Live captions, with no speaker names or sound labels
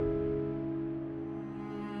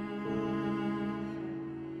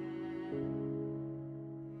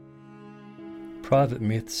Private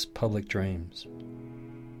myths, public dreams.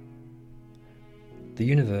 The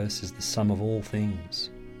universe is the sum of all things.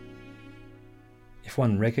 If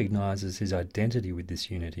one recognises his identity with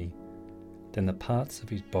this unity, then the parts of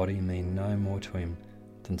his body mean no more to him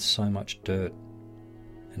than so much dirt,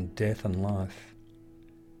 and death and life,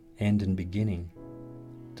 end and beginning,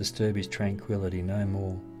 disturb his tranquillity no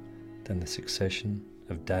more than the succession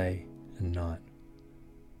of day and night.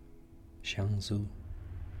 Xiangzu.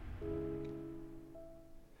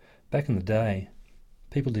 Back in the day,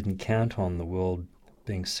 people didn't count on the world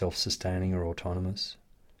being self-sustaining or autonomous.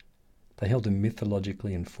 They held a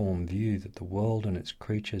mythologically informed view that the world and its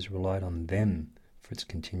creatures relied on them for its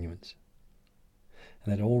continuance,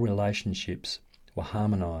 and that all relationships were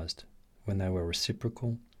harmonised when they were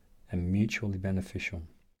reciprocal and mutually beneficial.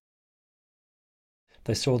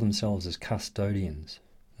 They saw themselves as custodians,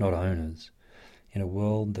 not owners, in a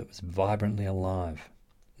world that was vibrantly alive,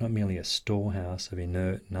 not merely a storehouse of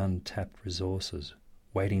inert and untapped resources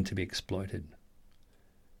waiting to be exploited.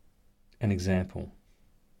 An example.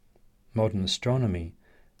 Modern astronomy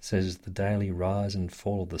says the daily rise and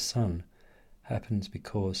fall of the sun happens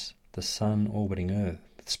because the sun orbiting Earth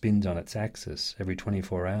spins on its axis every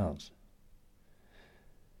 24 hours.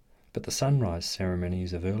 But the sunrise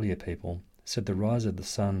ceremonies of earlier people said the rise of the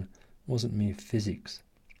sun wasn't mere physics,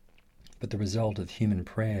 but the result of human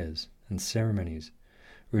prayers and ceremonies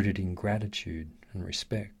rooted in gratitude and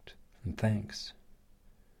respect and thanks.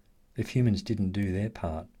 If humans didn't do their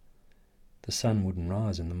part, the sun wouldn't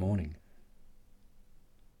rise in the morning.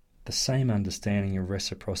 The same understanding of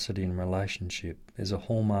reciprocity in relationship is a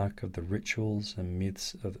hallmark of the rituals and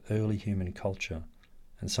myths of early human culture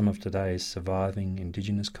and some of today's surviving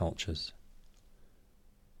indigenous cultures.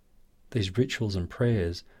 These rituals and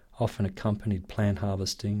prayers often accompanied plant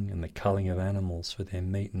harvesting and the culling of animals for their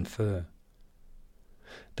meat and fur.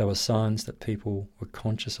 They were signs that people were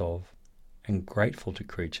conscious of and grateful to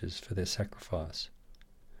creatures for their sacrifice,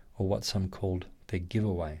 or what some called their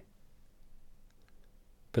giveaway.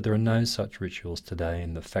 But there are no such rituals today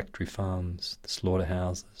in the factory farms, the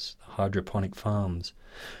slaughterhouses, the hydroponic farms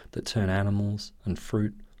that turn animals and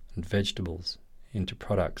fruit and vegetables into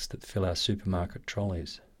products that fill our supermarket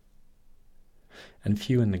trolleys. And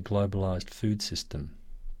few in the globalised food system,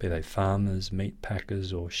 be they farmers, meat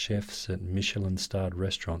packers or chefs at Michelin-starred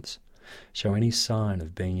restaurants, show any sign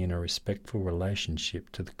of being in a respectful relationship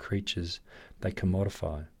to the creatures they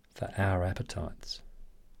commodify for our appetites.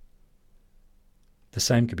 The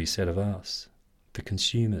same could be said of us, the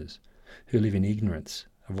consumers, who live in ignorance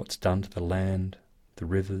of what's done to the land, the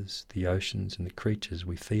rivers, the oceans and the creatures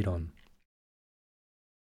we feed on.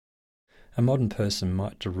 A modern person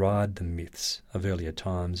might deride the myths of earlier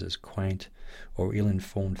times as quaint or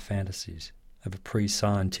ill-informed fantasies of a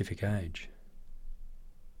pre-scientific age.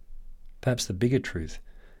 Perhaps the bigger truth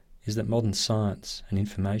is that modern science and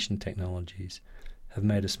information technologies have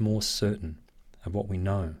made us more certain of what we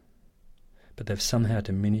know, but they've somehow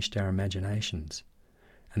diminished our imaginations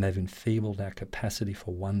and they've enfeebled our capacity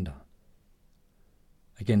for wonder.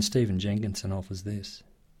 Again, Stephen Jenkinson offers this.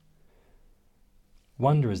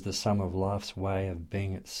 Wonder is the sum of life's way of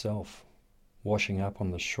being itself, washing up on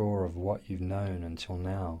the shore of what you've known until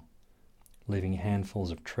now, leaving handfuls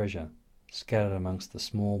of treasure scattered amongst the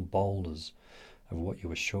small boulders of what you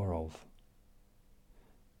were sure of.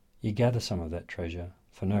 You gather some of that treasure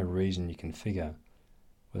for no reason you can figure,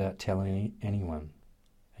 without telling anyone,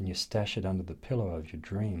 and you stash it under the pillow of your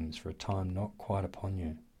dreams for a time not quite upon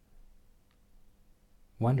you.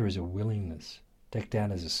 Wonder is a willingness, decked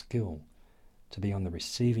out as a skill, to be on the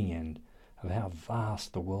receiving end of how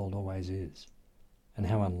vast the world always is, and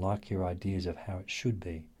how unlike your ideas of how it should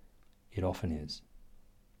be, it often is.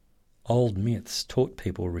 Old myths taught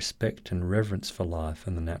people respect and reverence for life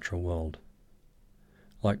and the natural world.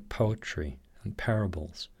 Like poetry and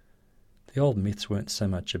parables, the old myths weren't so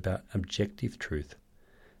much about objective truth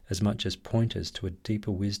as much as pointers to a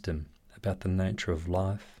deeper wisdom about the nature of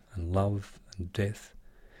life and love and death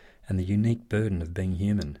and the unique burden of being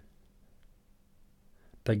human.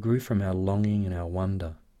 They grew from our longing and our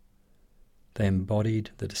wonder. They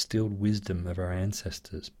embodied the distilled wisdom of our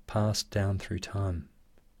ancestors passed down through time.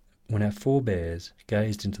 When our forebears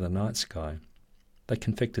gazed into the night sky, they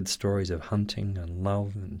confected stories of hunting and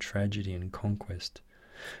love and tragedy and conquest,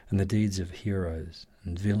 and the deeds of heroes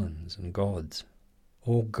and villains and gods,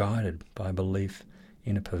 all guided by belief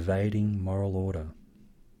in a pervading moral order.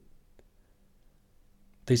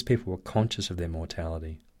 These people were conscious of their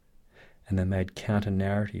mortality, and they made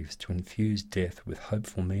counter-narratives to infuse death with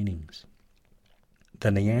hopeful meanings. The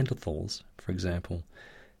Neanderthals, for example,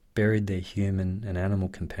 buried their human and animal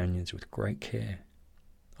companions with great care,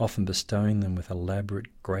 often bestowing them with elaborate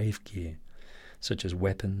grave gear, such as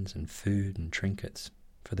weapons and food and trinkets,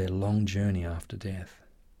 for their long journey after death.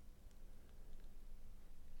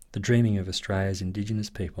 The dreaming of Australia's Indigenous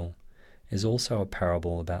people is also a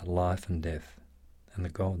parable about life and death and the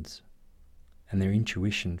gods, and their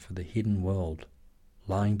intuition for the hidden world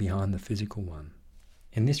lying behind the physical one.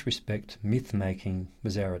 In this respect, myth-making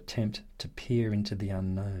was our attempt to peer into the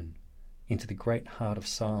unknown, into the great heart of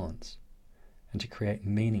silence, and to create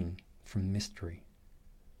meaning from mystery.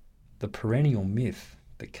 The perennial myth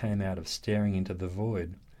that came out of staring into the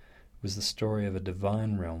void was the story of a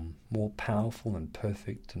divine realm more powerful and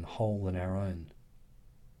perfect and whole than our own.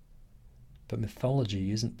 But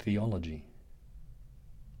mythology isn't theology.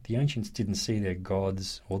 The ancients didn't see their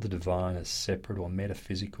gods or the divine as separate or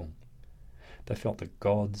metaphysical. They felt that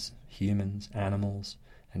gods, humans, animals,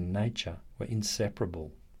 and nature were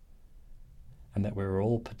inseparable, and that we were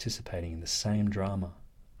all participating in the same drama.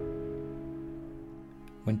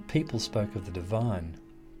 When people spoke of the divine,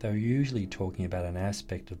 they were usually talking about an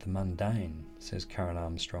aspect of the mundane, says Karen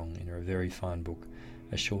Armstrong in her very fine book,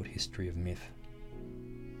 A Short History of Myth.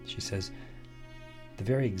 She says, the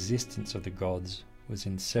very existence of the gods was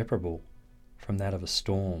inseparable from that of a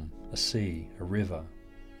storm, a sea, a river,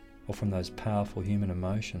 or from those powerful human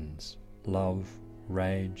emotions, love,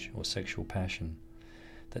 rage, or sexual passion,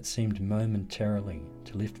 that seemed momentarily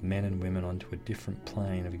to lift men and women onto a different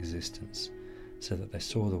plane of existence, so that they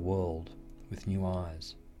saw the world with new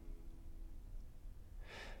eyes.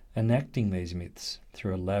 Enacting these myths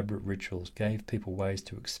through elaborate rituals gave people ways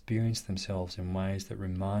to experience themselves in ways that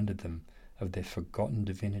reminded them of their forgotten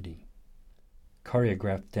divinity.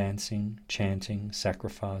 Choreographed dancing, chanting,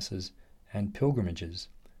 sacrifices, and pilgrimages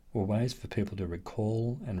were ways for people to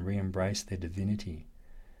recall and re-embrace their divinity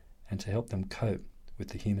and to help them cope with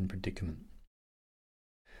the human predicament.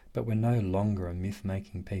 But we're no longer a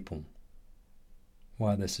myth-making people.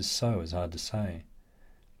 Why this is so is hard to say,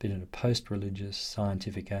 but in a post-religious,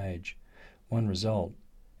 scientific age, one result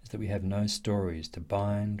is that we have no stories to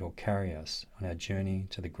bind or carry us on our journey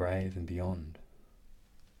to the grave and beyond.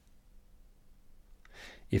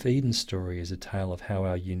 If Eden's story is a tale of how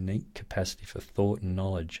our unique capacity for thought and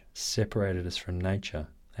knowledge separated us from nature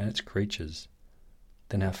and its creatures,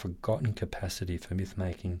 then our forgotten capacity for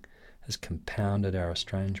myth-making has compounded our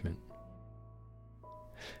estrangement.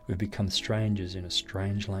 We've become strangers in a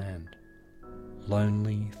strange land,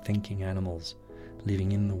 lonely, thinking animals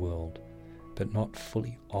living in the world, but not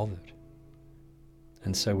fully of it.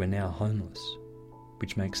 And so we're now homeless,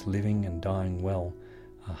 which makes living and dying well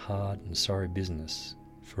a hard and sorry business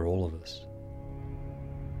for all of us.